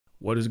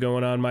What is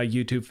going on, my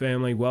YouTube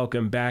family?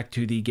 Welcome back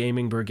to the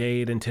Gaming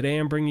Brigade, and today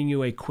I'm bringing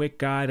you a quick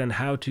guide on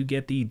how to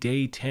get the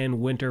Day 10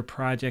 Winter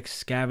Project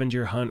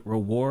Scavenger Hunt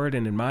reward,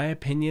 and in my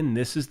opinion,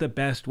 this is the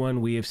best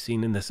one we have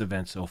seen in this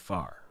event so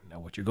far.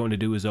 Now what you're going to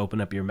do is open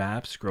up your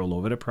map, scroll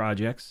over to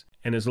projects,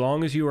 and as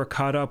long as you are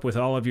caught up with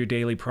all of your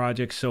daily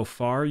projects so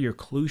far, your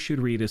clue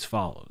should read as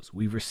follows.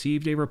 We've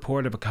received a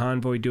report of a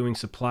convoy doing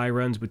supply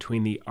runs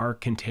between the Ark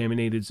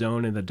Contaminated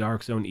Zone and the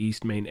Dark Zone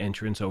East main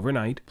entrance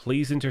overnight.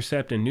 Please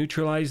intercept and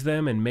neutralize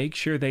them and make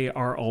sure they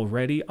are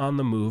already on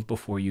the move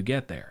before you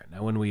get there.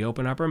 Now when we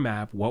open up our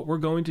map, what we're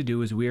going to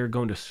do is we are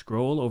going to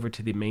scroll over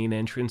to the main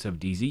entrance of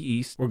DZ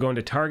East. We're going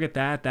to target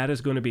that. That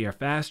is going to be our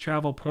fast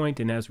travel point,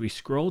 and as we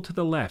scroll to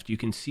the left, you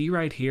can see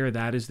right here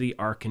that is the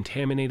Ark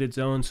Contaminated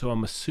Zone, so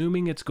I'm assuming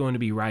it's going to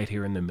be right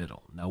here in the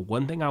middle. Now,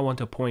 one thing I want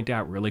to point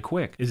out really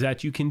quick is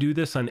that you can do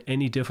this on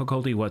any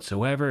difficulty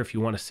whatsoever. If you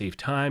want to save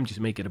time, just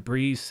make it a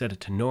breeze, set it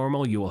to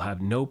normal. You will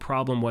have no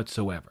problem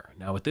whatsoever.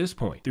 Now, at this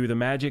point, through the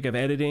magic of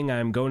editing,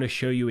 I'm going to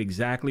show you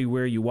exactly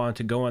where you want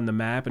to go on the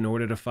map in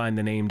order to find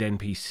the named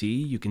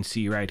NPC. You can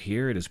see right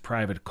here, it is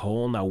Private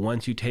Cole. Now,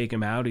 once you take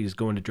him out, he's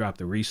going to drop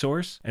the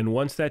resource. And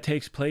once that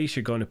takes place,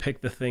 you're going to pick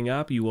the thing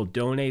up. You will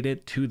donate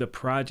it to the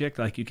project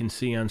like you can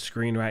see on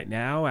screen right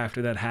now.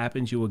 After that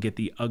happens, you will get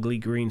the ugly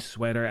green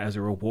sweater as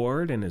a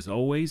reward, and as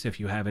always, if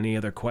you have any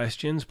other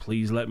questions,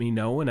 please let me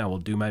know and I will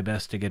do my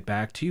best to get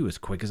back to you as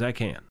quick as I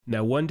can.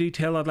 Now, one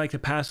detail I'd like to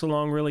pass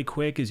along really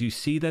quick is you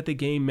see that the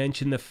game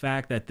mentioned the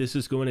fact that this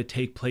is going to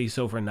take place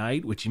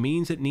overnight, which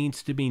means it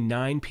needs to be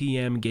 9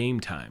 p.m. game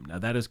time. Now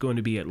that is going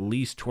to be at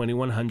least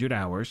 2100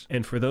 hours,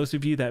 and for those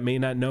of you that may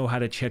not know how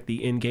to check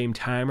the in-game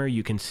timer,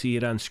 you can see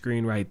it on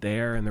screen right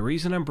there. And the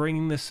reason I'm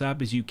bringing this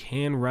up is you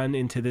can run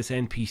into this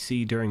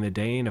NPC during the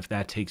day, and if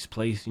that takes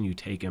place and you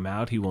take him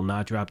out, he will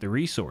not drop the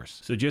resource.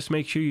 So just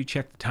make sure you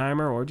check the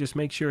timer, or just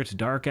make sure it's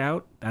dark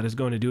out. That is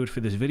going to do it for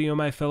this video,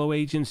 my fellow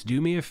agents.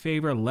 Do me a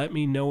favor, let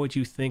me know what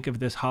you think of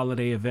this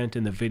holiday event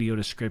in the video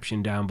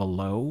description down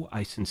below.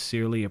 I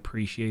sincerely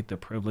appreciate the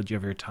privilege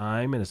of your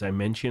time, and as I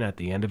mention at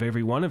the end of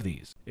every one of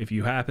these, if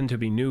you happen to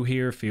be new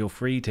here, feel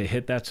free to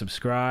hit that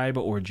subscribe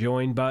or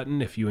join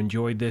button. If you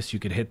enjoyed this, you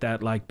could hit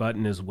that like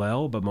button as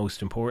well, but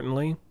most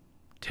importantly,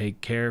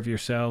 take care of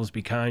yourselves,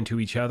 be kind to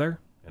each other,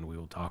 and we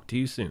will talk to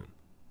you soon.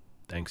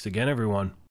 Thanks again, everyone.